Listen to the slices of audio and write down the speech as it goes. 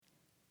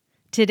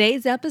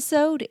Today's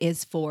episode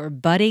is for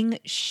budding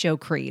show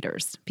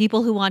creators,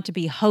 people who want to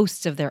be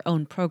hosts of their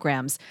own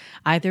programs,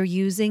 either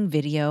using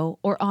video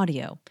or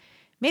audio.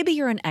 Maybe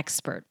you're an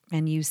expert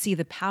and you see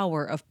the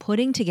power of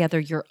putting together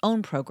your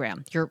own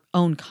program, your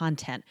own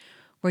content,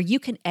 where you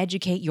can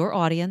educate your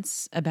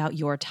audience about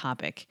your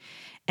topic.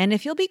 And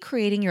if you'll be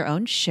creating your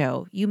own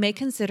show, you may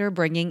consider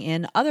bringing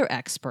in other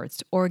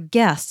experts or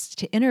guests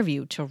to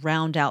interview to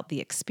round out the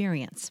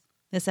experience.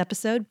 This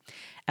episode,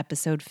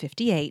 episode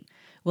 58,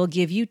 will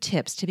give you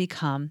tips to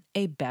become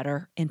a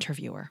better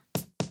interviewer.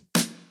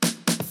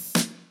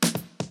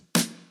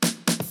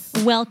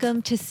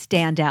 Welcome to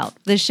Stand Out,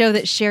 the show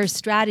that shares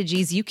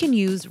strategies you can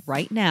use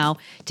right now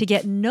to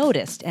get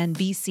noticed and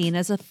be seen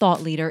as a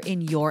thought leader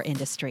in your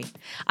industry.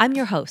 I'm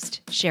your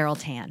host, Cheryl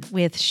Tan,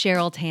 with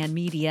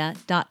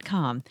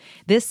CherylTanMedia.com.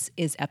 This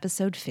is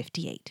episode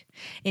 58.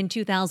 In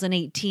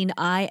 2018,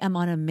 I am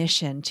on a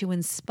mission to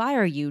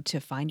inspire you to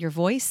find your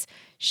voice,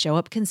 show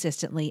up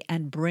consistently,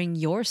 and bring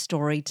your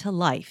story to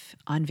life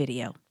on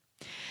video.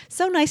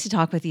 So nice to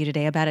talk with you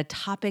today about a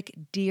topic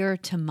dear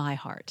to my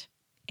heart,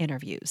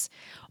 interviews.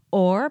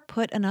 Or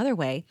put another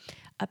way,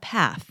 a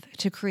path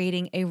to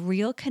creating a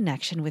real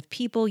connection with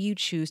people you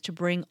choose to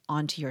bring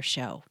onto your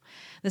show.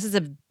 This is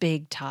a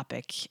big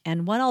topic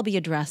and one I'll be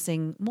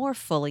addressing more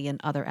fully in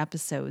other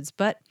episodes,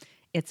 but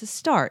it's a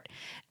start,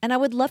 and I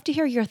would love to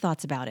hear your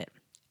thoughts about it.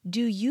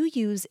 Do you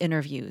use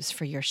interviews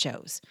for your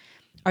shows?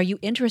 Are you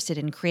interested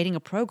in creating a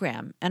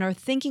program and are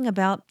thinking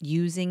about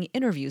using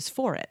interviews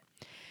for it?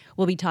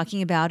 We'll be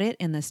talking about it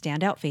in the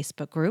Standout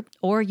Facebook group,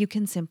 or you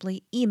can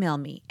simply email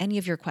me any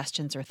of your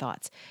questions or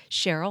thoughts,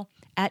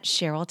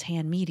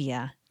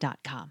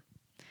 Cheryl@CherylTanMedia.com.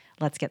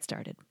 Let's get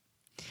started.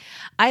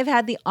 I've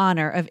had the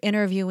honor of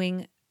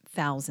interviewing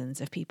thousands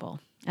of people.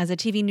 As a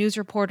TV news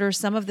reporter,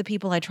 some of the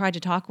people I tried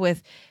to talk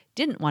with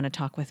didn't want to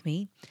talk with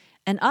me,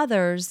 and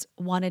others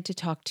wanted to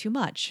talk too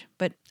much.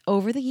 But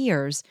over the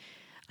years,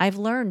 I've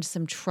learned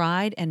some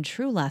tried and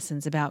true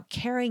lessons about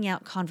carrying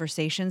out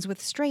conversations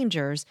with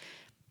strangers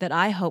that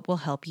I hope will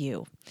help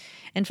you.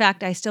 In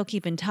fact, I still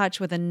keep in touch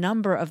with a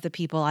number of the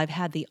people I've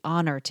had the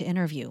honor to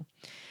interview.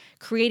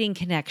 Creating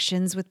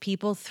connections with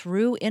people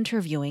through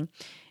interviewing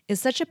is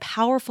such a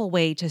powerful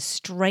way to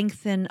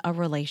strengthen a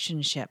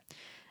relationship.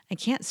 I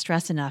can't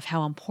stress enough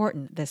how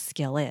important this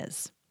skill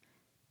is.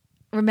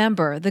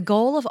 Remember, the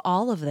goal of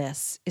all of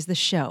this is the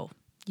show.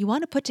 You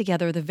want to put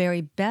together the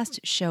very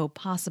best show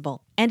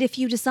possible. And if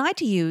you decide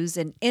to use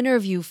an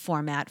interview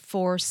format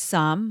for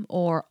some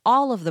or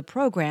all of the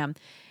program,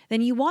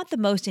 then you want the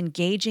most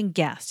engaging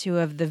guests who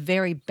have the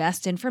very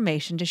best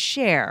information to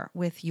share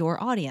with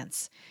your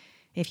audience.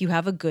 If you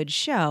have a good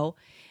show,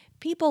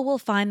 people will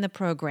find the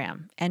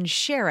program and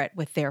share it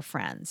with their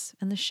friends,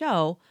 and the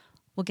show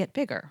will get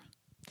bigger.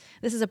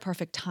 This is a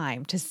perfect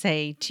time to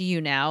say to you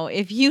now,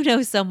 if you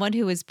know someone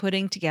who is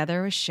putting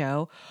together a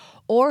show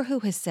or who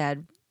has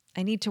said,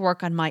 I need to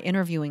work on my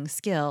interviewing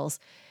skills,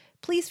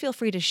 please feel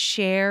free to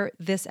share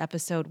this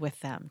episode with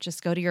them.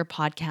 Just go to your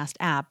podcast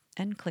app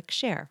and click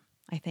share.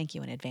 I thank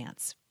you in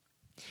advance.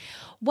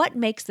 What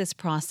makes this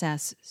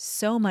process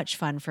so much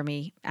fun for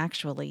me,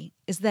 actually,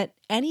 is that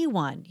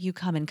anyone you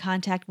come in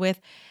contact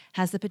with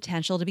has the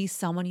potential to be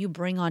someone you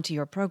bring onto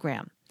your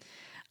program.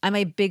 I'm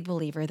a big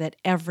believer that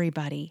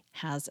everybody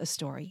has a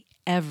story.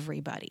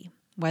 Everybody.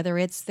 Whether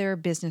it's their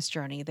business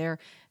journey, their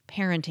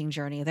parenting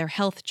journey, their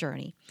health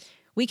journey.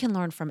 We can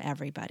learn from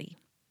everybody.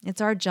 It's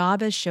our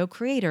job as show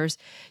creators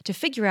to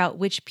figure out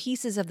which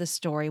pieces of the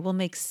story will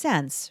make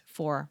sense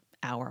for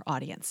our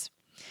audience.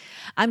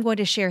 I'm going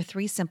to share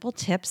 3 simple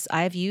tips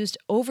I've used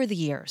over the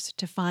years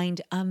to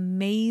find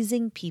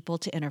amazing people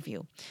to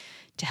interview,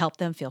 to help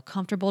them feel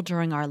comfortable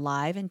during our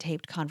live and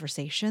taped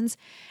conversations,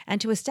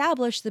 and to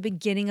establish the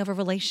beginning of a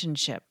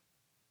relationship.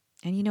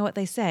 And you know what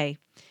they say,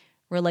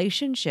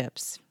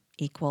 relationships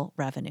equal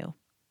revenue.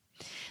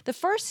 The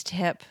first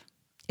tip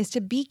is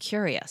to be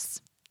curious.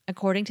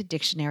 According to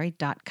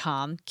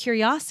dictionary.com,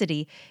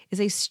 curiosity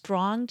is a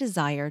strong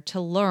desire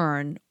to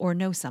learn or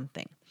know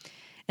something.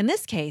 In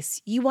this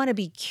case, you want to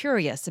be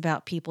curious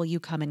about people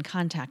you come in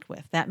contact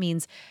with. That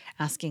means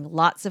asking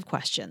lots of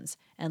questions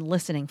and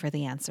listening for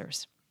the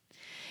answers.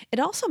 It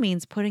also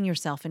means putting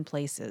yourself in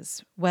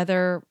places,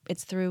 whether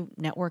it's through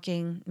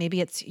networking,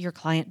 maybe it's your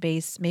client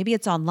base, maybe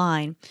it's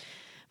online,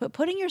 but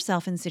putting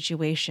yourself in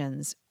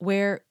situations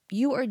where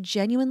you are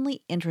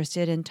genuinely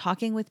interested in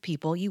talking with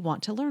people you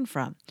want to learn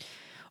from,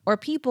 or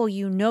people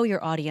you know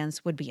your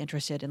audience would be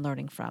interested in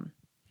learning from.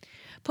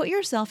 Put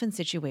yourself in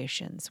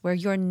situations where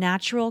your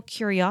natural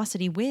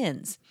curiosity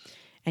wins,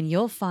 and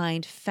you'll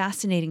find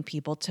fascinating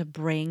people to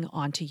bring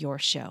onto your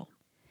show.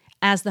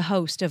 As the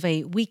host of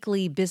a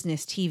weekly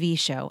business TV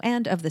show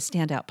and of the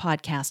Standout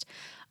podcast,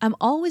 I'm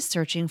always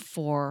searching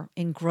for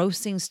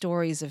engrossing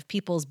stories of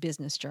people's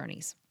business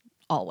journeys.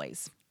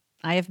 Always.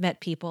 I have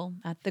met people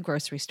at the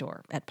grocery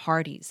store, at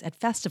parties, at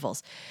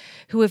festivals,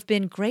 who have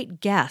been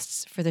great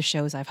guests for the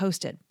shows I've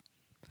hosted.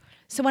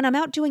 So when I'm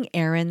out doing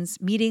errands,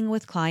 meeting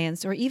with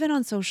clients, or even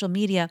on social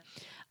media,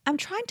 I'm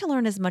trying to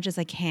learn as much as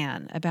I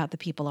can about the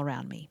people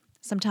around me.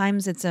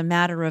 Sometimes it's a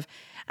matter of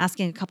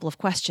asking a couple of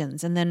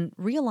questions and then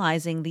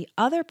realizing the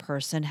other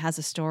person has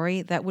a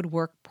story that would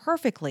work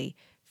perfectly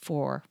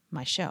for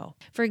my show.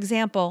 For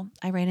example,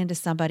 I ran into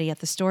somebody at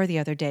the store the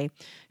other day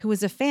who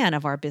was a fan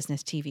of our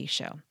business TV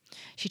show.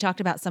 She talked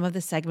about some of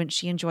the segments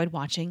she enjoyed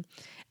watching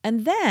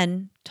and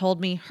then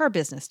told me her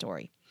business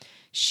story.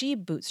 She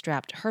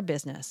bootstrapped her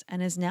business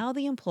and is now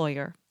the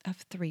employer of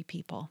 3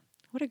 people.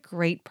 What a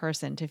great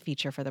person to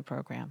feature for the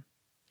program.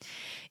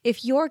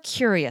 If you're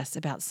curious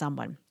about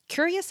someone,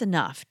 curious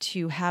enough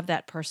to have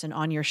that person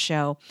on your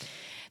show,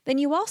 then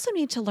you also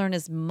need to learn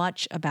as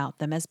much about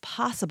them as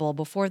possible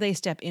before they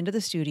step into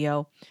the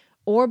studio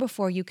or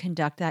before you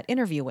conduct that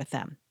interview with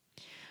them.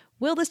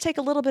 Will this take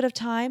a little bit of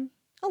time?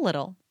 A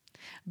little.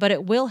 But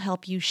it will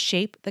help you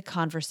shape the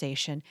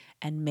conversation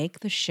and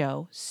make the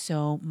show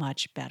so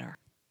much better.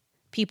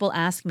 People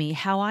ask me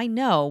how I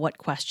know what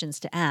questions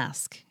to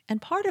ask, and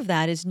part of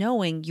that is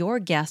knowing your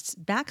guest's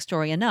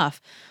backstory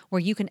enough where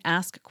you can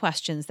ask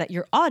questions that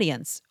your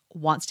audience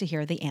wants to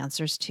hear the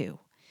answers to.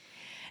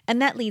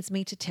 And that leads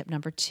me to tip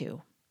number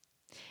 2.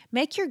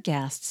 Make your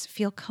guests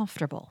feel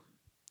comfortable.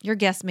 Your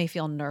guests may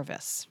feel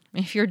nervous.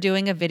 If you're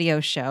doing a video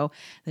show,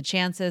 the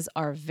chances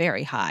are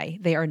very high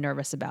they are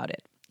nervous about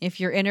it. If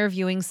you're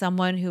interviewing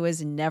someone who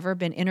has never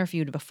been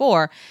interviewed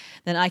before,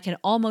 then I can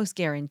almost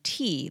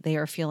guarantee they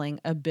are feeling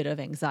a bit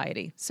of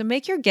anxiety. So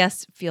make your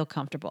guests feel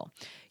comfortable.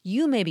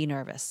 You may be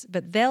nervous,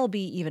 but they'll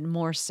be even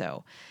more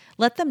so.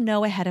 Let them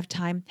know ahead of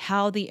time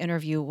how the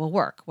interview will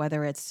work,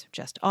 whether it's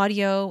just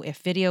audio, if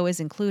video is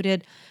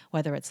included,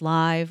 whether it's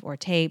live or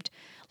taped.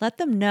 Let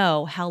them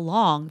know how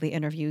long the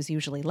interviews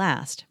usually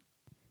last.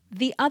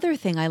 The other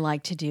thing I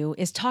like to do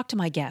is talk to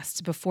my guests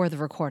before the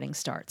recording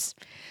starts.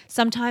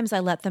 Sometimes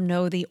I let them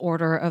know the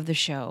order of the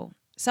show.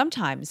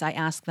 Sometimes I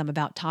ask them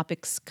about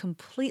topics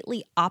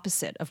completely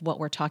opposite of what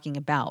we're talking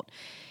about.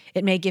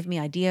 It may give me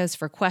ideas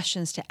for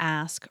questions to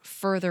ask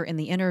further in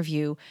the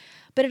interview,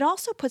 but it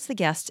also puts the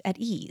guests at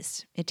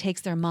ease. It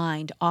takes their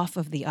mind off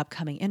of the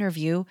upcoming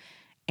interview,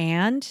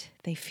 and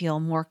they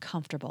feel more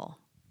comfortable.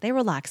 They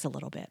relax a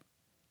little bit.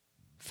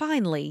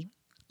 Finally,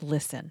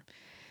 listen.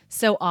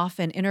 So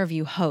often,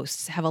 interview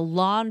hosts have a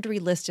laundry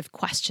list of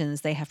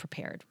questions they have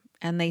prepared,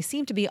 and they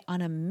seem to be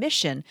on a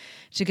mission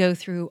to go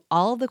through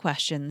all of the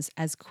questions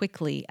as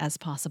quickly as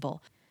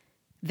possible.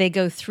 They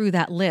go through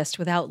that list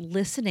without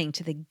listening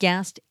to the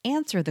guest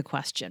answer the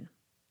question.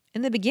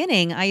 In the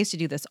beginning, I used to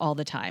do this all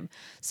the time,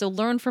 so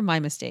learn from my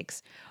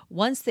mistakes.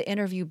 Once the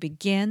interview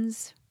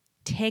begins,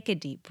 take a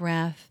deep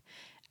breath,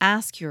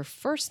 ask your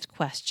first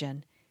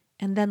question,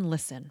 and then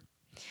listen.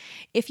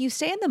 If you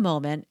stay in the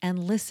moment and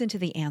listen to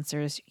the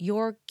answers,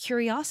 your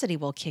curiosity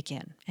will kick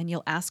in and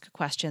you'll ask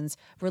questions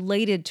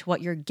related to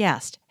what your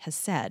guest has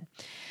said.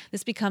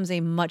 This becomes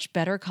a much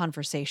better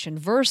conversation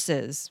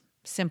versus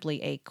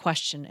simply a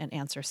question and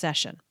answer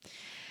session.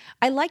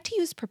 I like to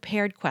use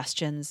prepared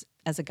questions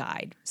as a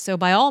guide. So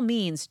by all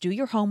means, do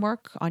your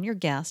homework on your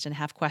guest and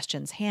have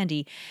questions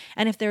handy.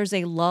 And if there's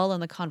a lull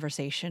in the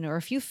conversation, or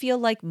if you feel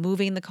like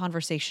moving the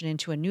conversation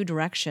into a new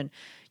direction,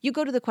 you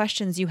go to the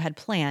questions you had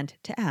planned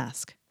to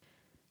ask.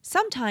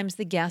 Sometimes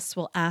the guests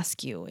will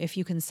ask you if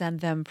you can send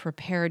them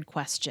prepared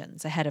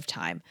questions ahead of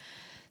time.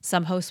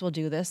 Some hosts will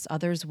do this,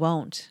 others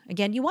won't.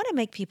 Again, you want to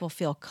make people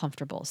feel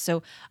comfortable.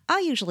 So I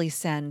usually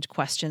send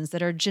questions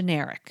that are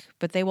generic,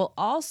 but they will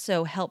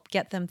also help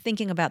get them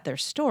thinking about their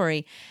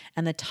story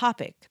and the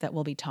topic that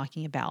we'll be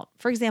talking about.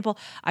 For example,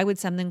 I would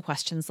send them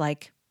questions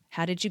like,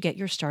 how did you get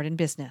your start in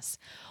business?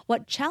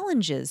 What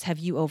challenges have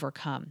you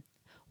overcome?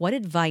 What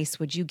advice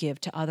would you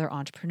give to other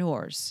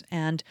entrepreneurs?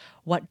 And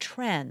what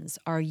trends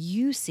are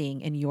you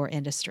seeing in your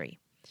industry?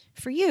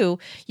 For you,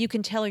 you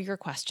can tailor your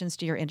questions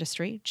to your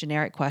industry,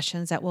 generic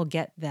questions that will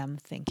get them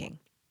thinking.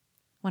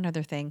 One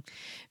other thing,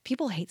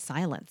 people hate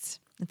silence.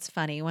 It's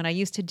funny, when I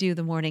used to do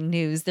the morning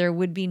news, there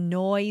would be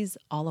noise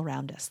all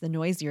around us. The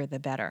noisier, the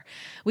better.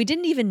 We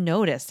didn't even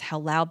notice how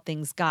loud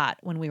things got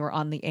when we were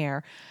on the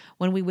air.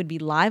 When we would be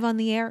live on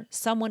the air,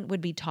 someone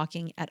would be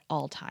talking at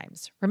all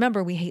times.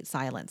 Remember, we hate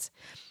silence.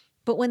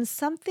 But when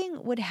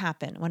something would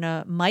happen, when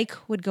a mic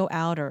would go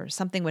out or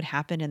something would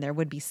happen and there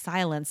would be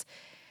silence,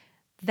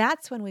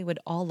 that's when we would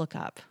all look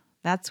up.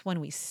 That's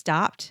when we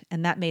stopped,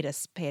 and that made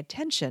us pay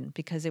attention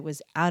because it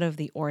was out of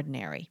the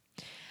ordinary.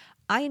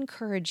 I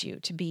encourage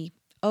you to be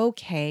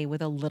okay with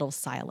a little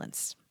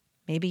silence.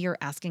 Maybe you're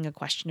asking a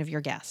question of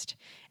your guest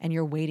and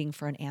you're waiting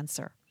for an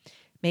answer.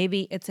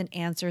 Maybe it's an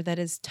answer that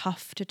is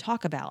tough to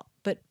talk about,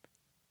 but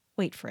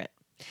wait for it.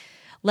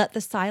 Let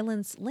the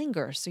silence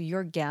linger so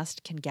your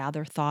guest can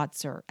gather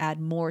thoughts or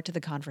add more to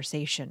the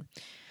conversation.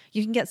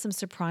 You can get some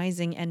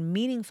surprising and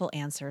meaningful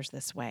answers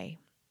this way.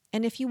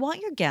 And if you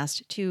want your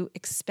guest to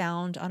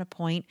expound on a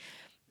point,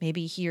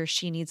 maybe he or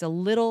she needs a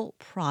little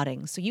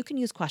prodding. So you can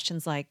use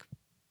questions like,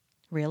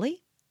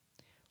 really?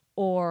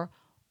 Or,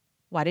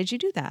 why did you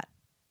do that?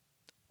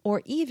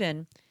 Or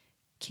even,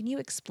 can you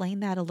explain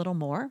that a little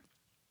more?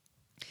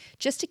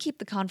 Just to keep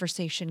the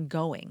conversation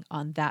going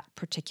on that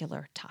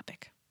particular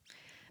topic.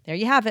 There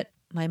you have it,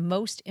 my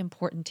most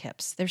important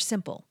tips. They're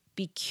simple.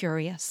 Be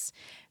curious,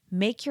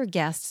 Make your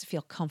guests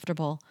feel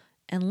comfortable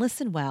and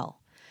listen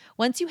well.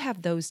 Once you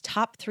have those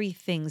top 3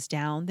 things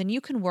down, then you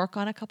can work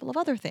on a couple of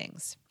other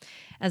things.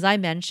 As I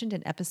mentioned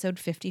in episode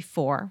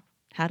 54,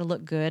 How to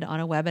Look Good on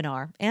a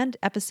Webinar, and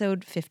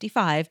episode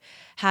 55,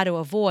 How to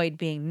Avoid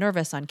Being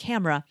Nervous on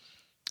Camera,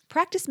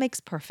 practice makes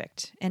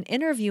perfect, and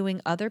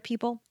interviewing other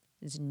people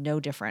is no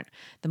different.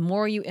 The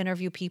more you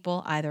interview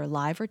people, either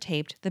live or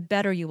taped, the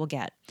better you will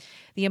get.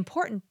 The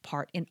important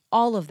part in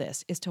all of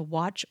this is to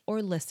watch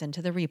or listen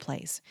to the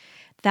replays.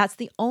 That's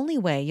the only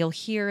way you'll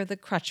hear the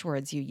crutch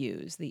words you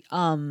use, the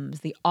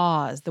ums, the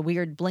ahs, the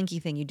weird blinky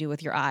thing you do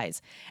with your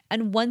eyes.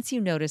 And once you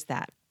notice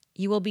that,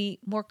 you will be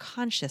more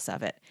conscious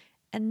of it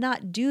and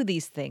not do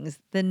these things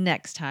the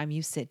next time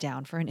you sit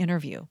down for an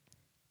interview.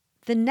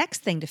 The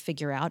next thing to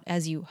figure out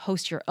as you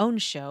host your own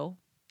show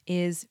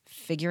is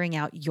figuring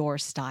out your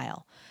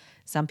style.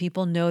 Some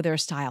people know their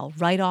style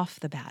right off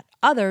the bat.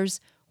 Others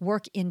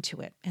work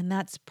into it, and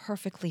that's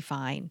perfectly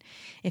fine.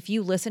 If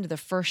you listen to the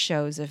first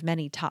shows of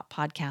many top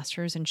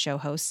podcasters and show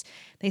hosts,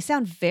 they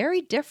sound very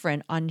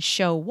different on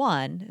show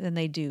 1 than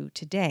they do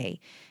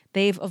today.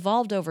 They've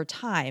evolved over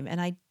time,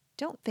 and I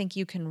don't think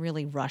you can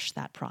really rush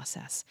that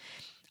process.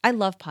 I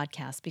love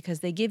podcasts because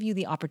they give you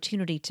the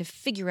opportunity to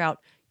figure out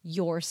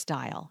your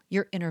style,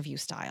 your interview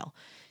style.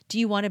 Do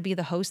you want to be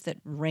the host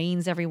that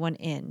reins everyone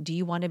in? Do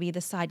you want to be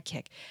the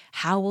sidekick?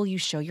 How will you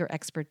show your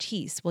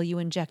expertise? Will you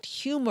inject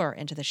humor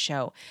into the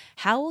show?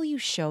 How will you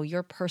show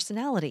your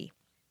personality?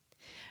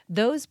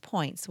 Those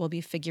points will be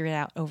figured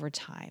out over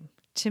time.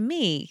 To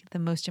me, the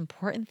most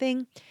important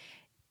thing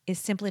is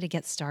simply to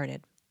get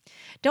started.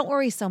 Don't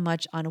worry so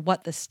much on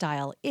what the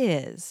style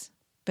is,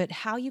 but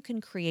how you can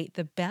create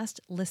the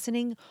best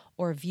listening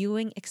or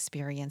viewing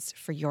experience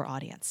for your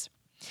audience.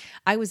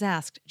 I was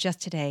asked just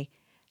today,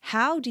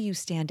 how do you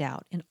stand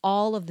out in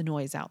all of the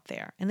noise out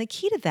there? And the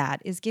key to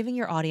that is giving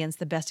your audience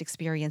the best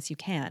experience you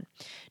can.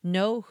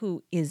 Know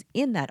who is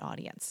in that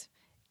audience,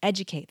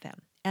 educate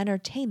them,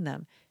 entertain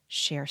them,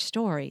 share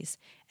stories,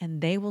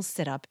 and they will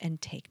sit up and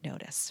take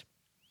notice.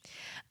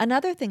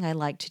 Another thing I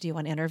like to do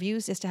on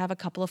interviews is to have a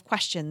couple of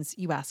questions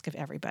you ask of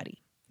everybody.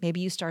 Maybe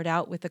you start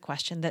out with a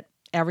question that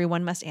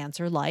everyone must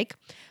answer, like,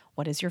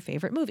 what is your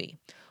favorite movie?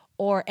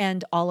 Or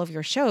end all of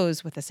your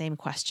shows with the same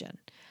question.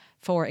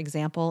 For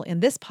example, in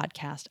this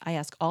podcast, I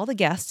ask all the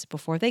guests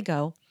before they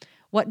go,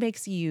 what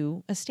makes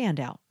you a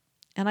standout?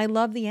 And I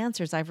love the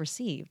answers I've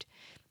received.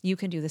 You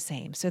can do the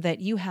same so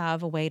that you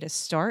have a way to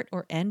start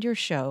or end your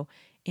show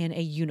in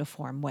a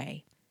uniform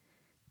way.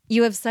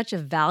 You have such a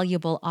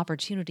valuable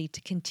opportunity to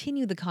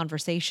continue the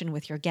conversation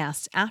with your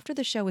guests after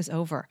the show is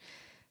over.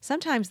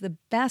 Sometimes the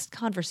best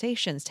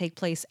conversations take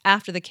place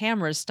after the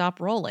cameras stop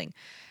rolling.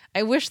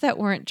 I wish that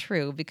weren't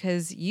true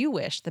because you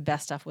wish the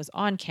best stuff was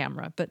on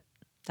camera, but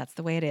that's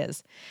the way it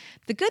is.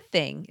 The good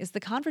thing is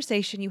the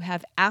conversation you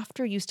have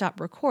after you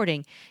stop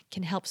recording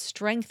can help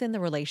strengthen the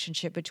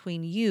relationship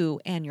between you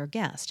and your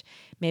guest.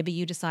 Maybe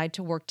you decide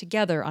to work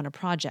together on a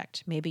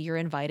project. Maybe you're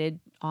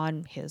invited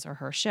on his or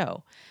her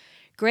show.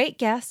 Great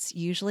guests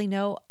usually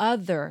know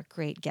other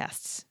great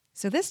guests.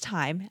 So this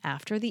time,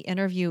 after the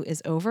interview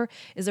is over,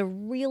 is a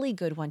really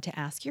good one to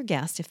ask your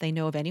guest if they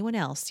know of anyone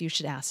else you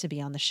should ask to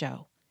be on the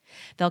show.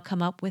 They'll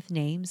come up with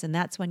names, and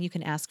that's when you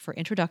can ask for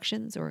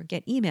introductions or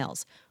get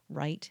emails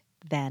right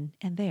then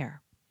and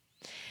there.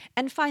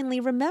 And finally,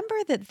 remember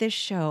that this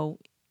show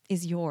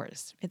is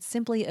yours. It's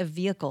simply a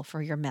vehicle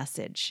for your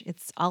message.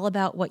 It's all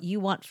about what you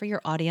want for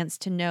your audience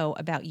to know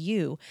about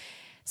you.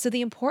 So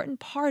the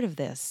important part of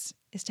this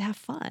is to have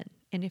fun.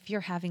 And if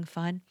you're having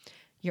fun,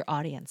 your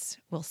audience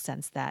will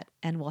sense that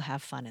and will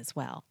have fun as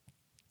well.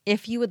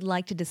 If you would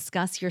like to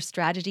discuss your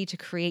strategy to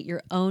create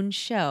your own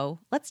show,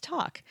 let's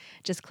talk.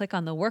 Just click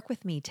on the Work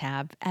With Me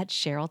tab at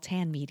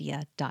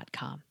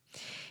CherylTanmedia.com.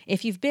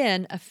 If you've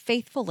been a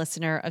faithful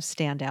listener of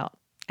Standout,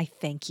 I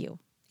thank you.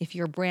 If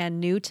you're brand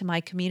new to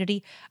my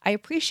community, I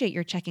appreciate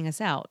your checking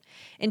us out.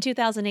 In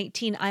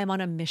 2018, I am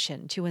on a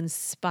mission to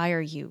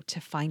inspire you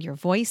to find your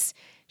voice,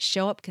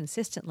 show up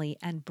consistently,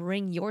 and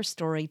bring your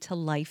story to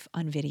life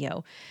on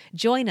video.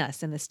 Join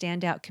us in the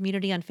Standout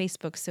community on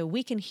Facebook so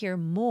we can hear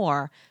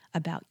more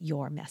about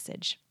your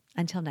message.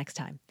 Until next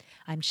time,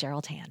 I'm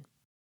Cheryl Tan.